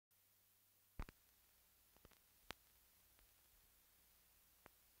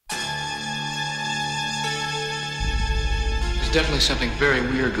definitely something very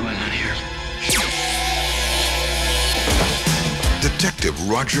weird going on here. Detective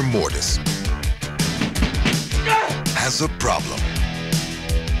Roger Mortis has a problem.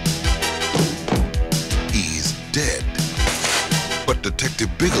 He's dead. But Detective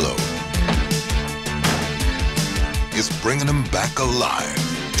Bigelow is bringing him back alive.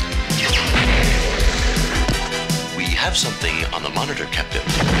 We have something on the monitor, Captain.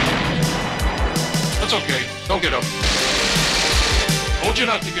 That's okay. Don't get up. Told you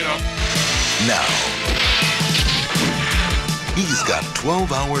not to get up. Now, he's got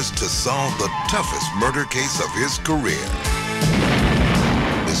 12 hours to solve the toughest murder case of his career.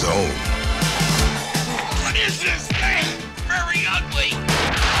 His own. What is this thing? Very ugly.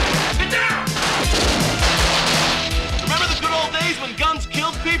 Get down! Remember the good old days when guns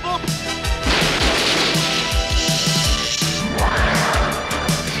killed people?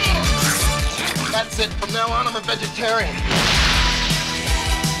 That's it. From now on, I'm a vegetarian.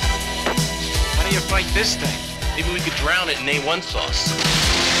 How do you fight this thing? Maybe we could drown it in A1 sauce.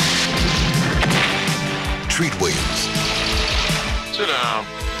 Treat Williams Sit down.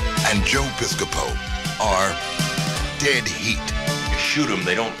 and Joe Piscopo are dead heat. You shoot them,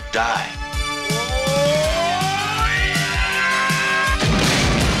 they don't die.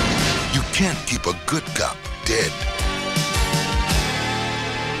 You can't keep a good cop dead.